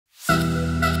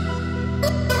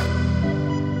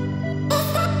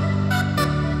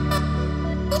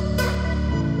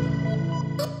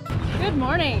Good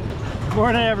morning. Good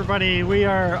morning, everybody. We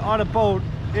are on a boat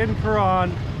in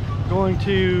Coron going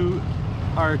to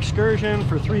our excursion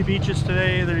for 3 beaches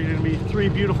today. There are going to be 3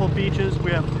 beautiful beaches.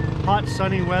 We have hot,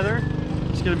 sunny weather.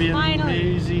 It's going to be an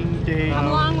amazing day. Come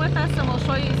along with us and we'll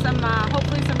show you some,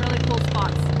 hopefully some really cool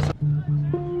spots.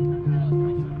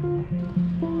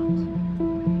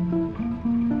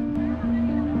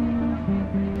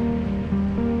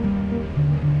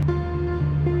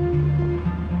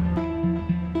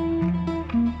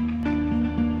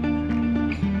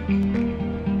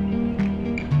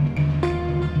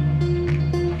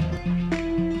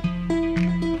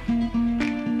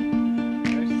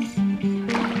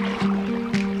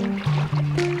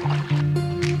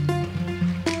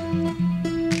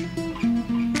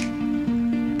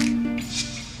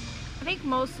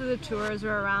 Most of the tours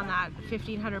are around that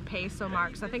 1,500 peso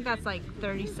mark, so I think that's like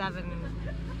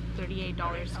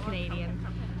 $38 Canadian,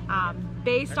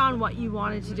 based on what you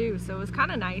wanted to do. So it was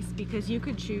kind of nice because you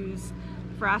could choose.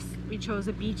 For us, we chose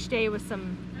a beach day with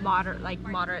some moderate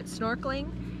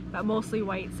snorkeling, but mostly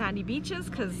white sandy beaches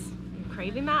because I'm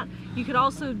craving that. You could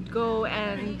also go,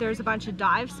 and there's a bunch of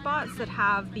dive spots that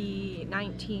have the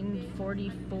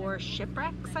 1944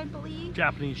 shipwrecks, I believe.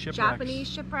 Japanese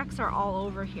shipwrecks are all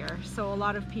over here. So a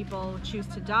lot of people choose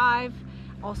to dive,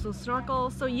 also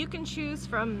snorkel. So you can choose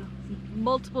from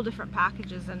multiple different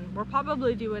packages, and we'll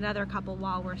probably do another couple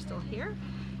while we're still here.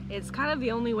 It's kind of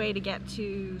the only way to get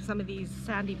to some of these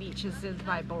sandy beaches is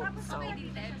by boat. So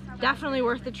definitely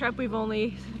worth the trip. We've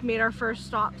only made our first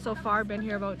stop so far, been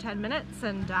here about 10 minutes,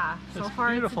 and so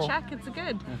far beautiful. It's a check, it's a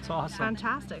good. It's awesome.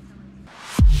 Fantastic.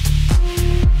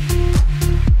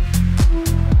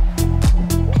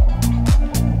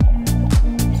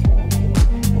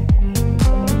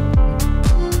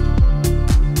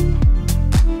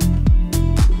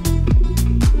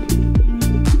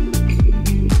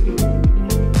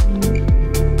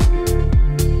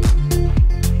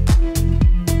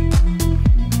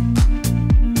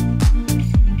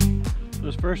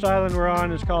 First island we're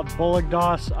on is called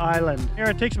Bolagdos Island. Here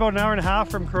it takes about an hour and a half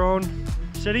from Coron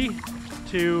City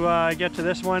to get to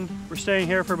this one. We're staying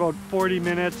here for about 45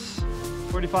 minutes.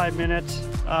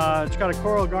 It's got a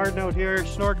coral garden out here,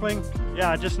 snorkeling.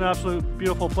 Yeah, just an absolute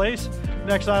beautiful place.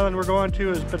 Next island we're going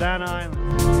to is Banana Island.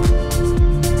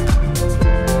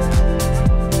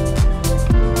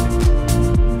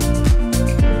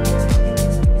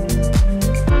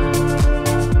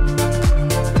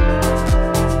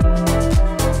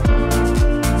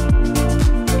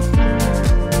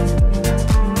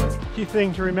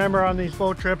 Thing to remember on these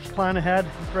boat trips: plan ahead,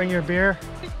 bring your beer.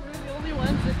 We're the only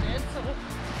ones that did, so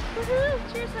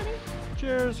woohoo! Cheers, honey.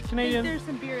 Cheers, Canadian. There's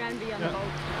some beer envy on the boat.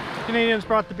 Canadians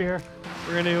brought the beer.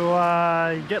 We're going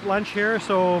to get lunch here,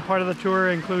 so part of the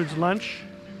tour includes lunch,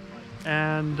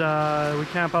 and we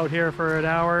camp out here for an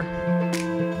hour.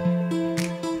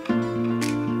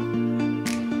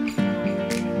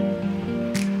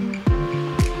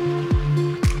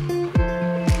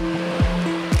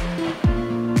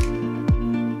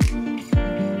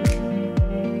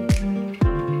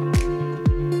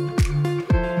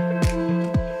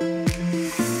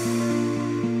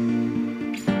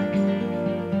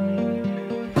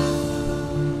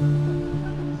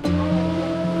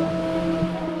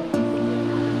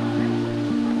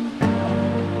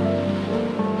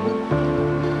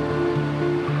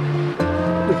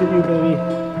 Look at you, baby.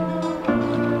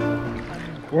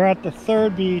 We're at the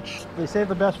 3rd beach. They save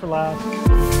the best for last.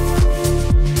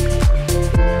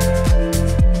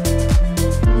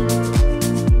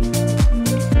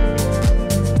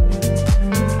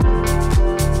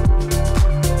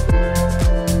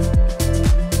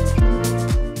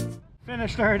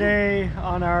 Finished our day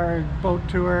on our boat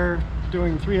tour,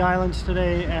 doing 3 islands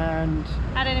today, and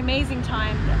had an amazing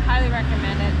time. Highly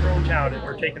recommend it. Coron town, and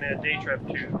we're taking a day trip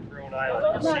to Coron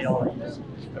Island to see all these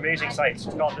amazing sights.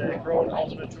 It's called the Coron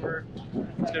Ultimate Tour.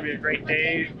 It's going to be a great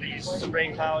day. These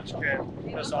spring clouds can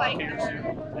put us off here soon,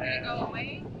 and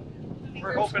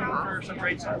we're hoping for some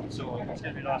great sun, so it's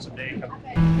going to be an awesome day coming.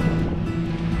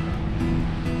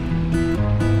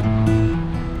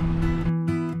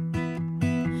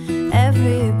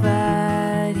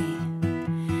 Everybody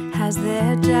has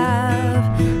their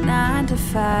job, 9 to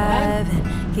 5,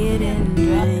 and getting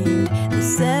drained. They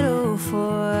settle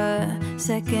for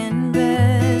second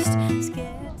best.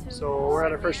 So we're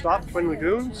at our first stop, Twin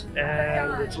Lagoons,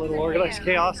 and it's a little organized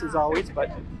chaos as always,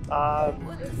 but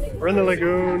we're in the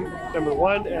lagoon number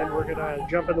 1, and we're gonna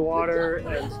jump in the water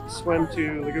and swim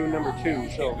to lagoon number 2.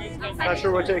 So not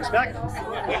sure what to expect,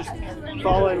 just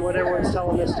following what everyone's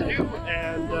telling us to do.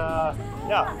 And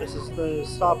yeah, this is the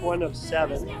stop 1 of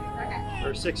 7.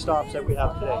 or 6 stops that we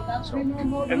have today. So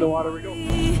in the water we go.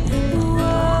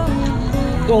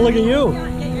 Oh, look at you!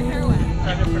 Get your hair wet.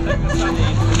 Trying to protect the sun.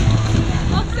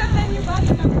 Except then your body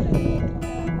covered.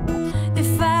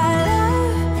 If I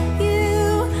love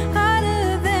you harder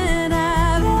than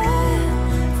I've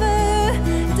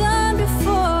ever done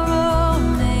before, oh,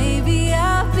 maybe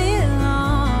I'll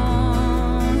belong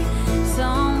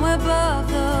somewhere above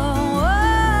the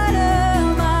water.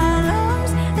 My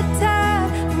lungs are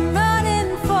tired from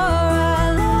running for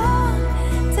a long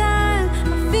time.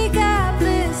 My feet got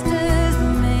blisters,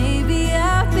 but maybe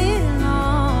I'll belong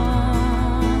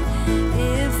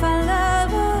if I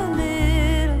love a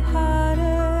little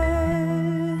harder.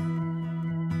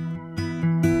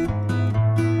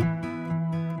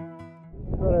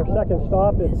 On our second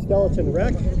stop, it's Skeleton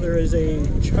Wreck. There is a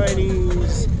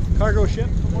Chinese cargo ship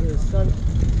that is sunk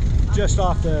just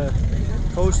off the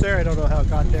coast there. I don't know how it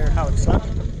got there, how it sunk.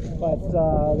 But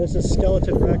this is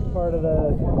Skeleton Wreck, part of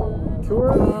the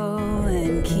tour. Oh,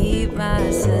 and keep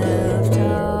myself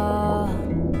tall.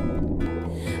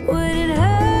 Would it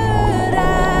hurt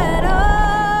at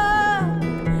all?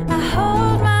 I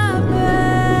hold my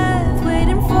breath,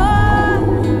 waiting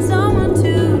for someone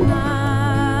to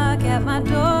knock at my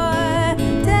door,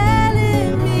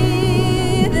 telling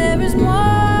me there is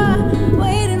more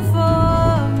waiting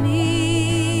for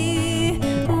me.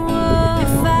 Whoa.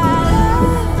 If I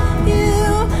love you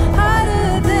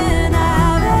harder than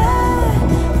I've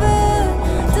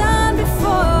ever done before.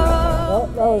 Well,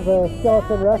 that was a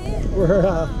Skeleton Wreck.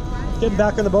 We're getting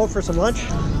back on the boat for some lunch.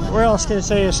 Where else can you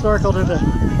say you snorkeled in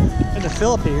the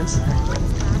Philippines?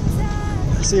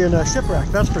 See you in a shipwreck.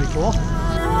 That's pretty cool.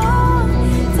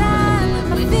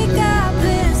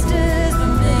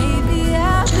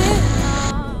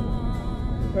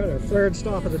 Right, our third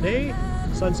stop of the day,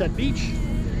 Sunset Beach.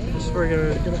 This is where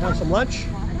we're gonna have some lunch,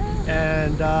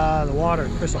 and the water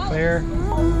crystal clear.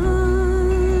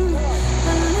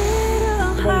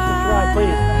 Everybody subscribe,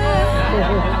 please.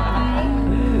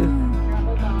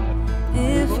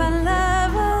 If I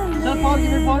love a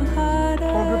little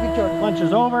harder. Lunch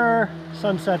is over.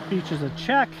 Sunset Beach is a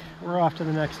check. We're off to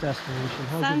the next destination.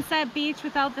 Sunset Beach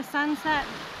without the sunset,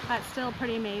 but still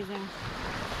pretty amazing.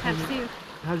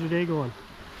 How's your day going?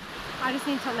 I just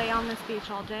need to lay on this beach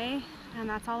all day, and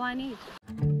that's all I need.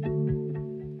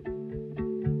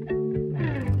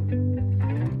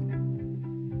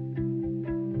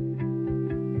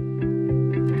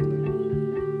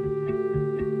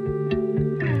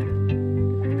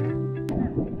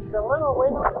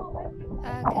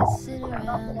 I could sit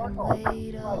around and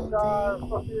wait all day.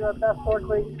 Supposed to be our best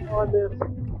snorkeling on this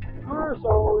tour, so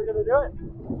we're gonna do it.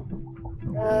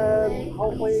 And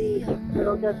hopefully we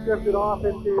don't get drifted off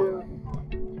into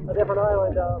a different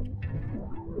island.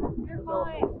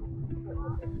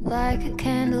 Like a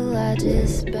candle, I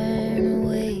just burn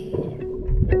away.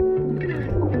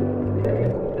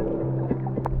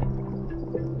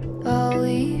 All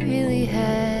we really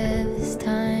have is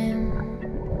time.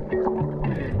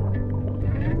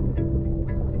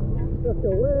 Just go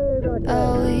way back there.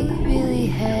 All we really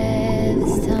have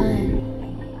is time.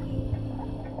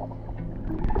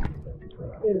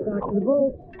 Get it back to the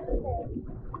boat.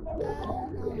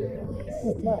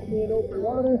 Just left me in open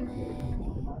water.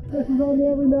 This is on the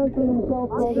Every Man for Himself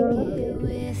program.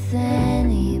 With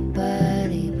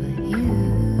anybody but you.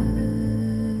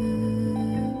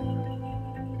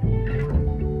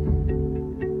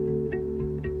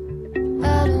 I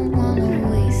don't wanna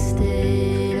waste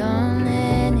it on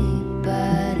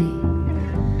anybody.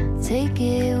 Take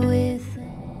it with.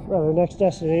 Well, our next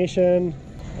destination,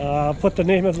 I'll put the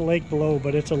name of the lake below,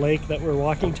 but it's a lake that we're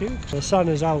walking to. The sun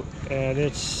is out and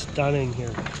it's stunning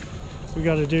here. We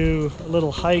got to do a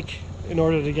little hike in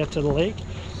order to get to the lake.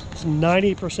 It's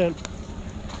 90%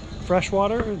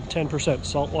 freshwater and 10%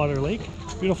 saltwater lake.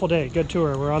 Beautiful day, good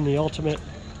tour. We're on the ultimate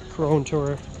Coron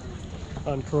tour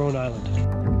on Coron Island.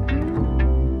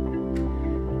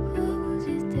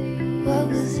 What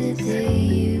was it they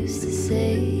used to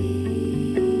say?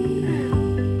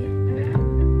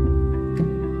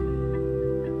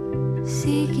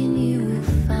 Seeking you will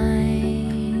find.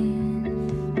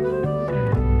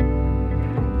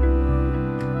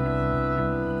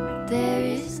 There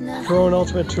is nothing. Coron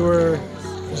Ultimate Tour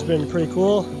has been pretty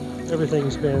cool.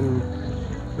 Everything's been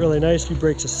really nice. Few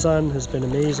breaks of sun has been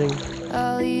amazing.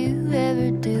 All you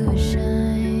ever do is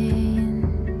shine.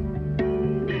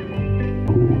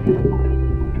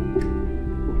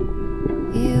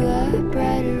 You are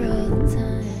brighter all the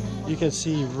time. You can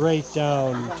see right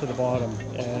down to the bottom,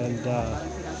 and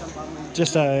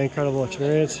just an incredible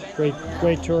experience.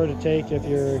 Great tour to take if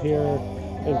you're here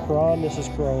in Coron. This is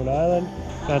Coron Island.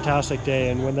 fantastic day,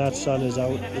 and when that sun is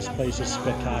out, this place is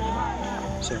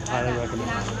spectacular. So highly recommend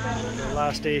it.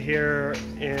 Last day here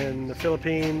in the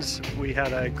Philippines, we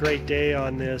had a great day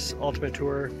on this ultimate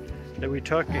tour that we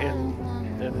took,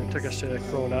 and it took us to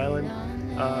Coron Island.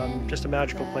 Just a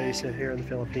magical place here in the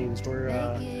Philippines. We're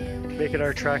making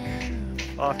our trek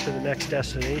off to the next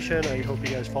destination. I hope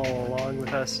you guys follow along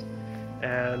with us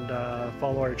and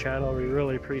follow our channel. We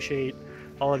really appreciate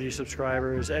all of you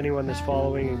subscribers, anyone that's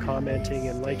following and commenting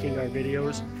and liking our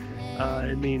videos.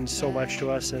 It means so much to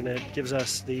us, and it gives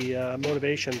us the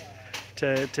motivation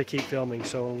to keep filming,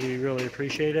 so we really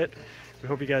appreciate it. We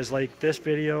hope you guys like this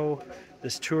video,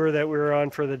 this tour that we were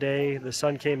on for the day. The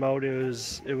sun came out, it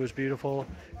was beautiful,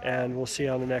 and we'll see you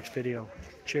on the next video.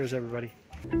 Cheers, everybody.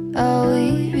 All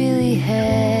we really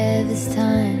had this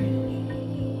time.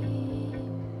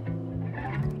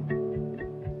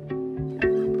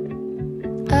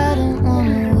 I don't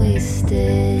wanna waste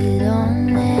it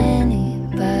on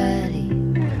anybody.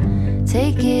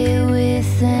 Take it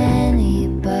with them.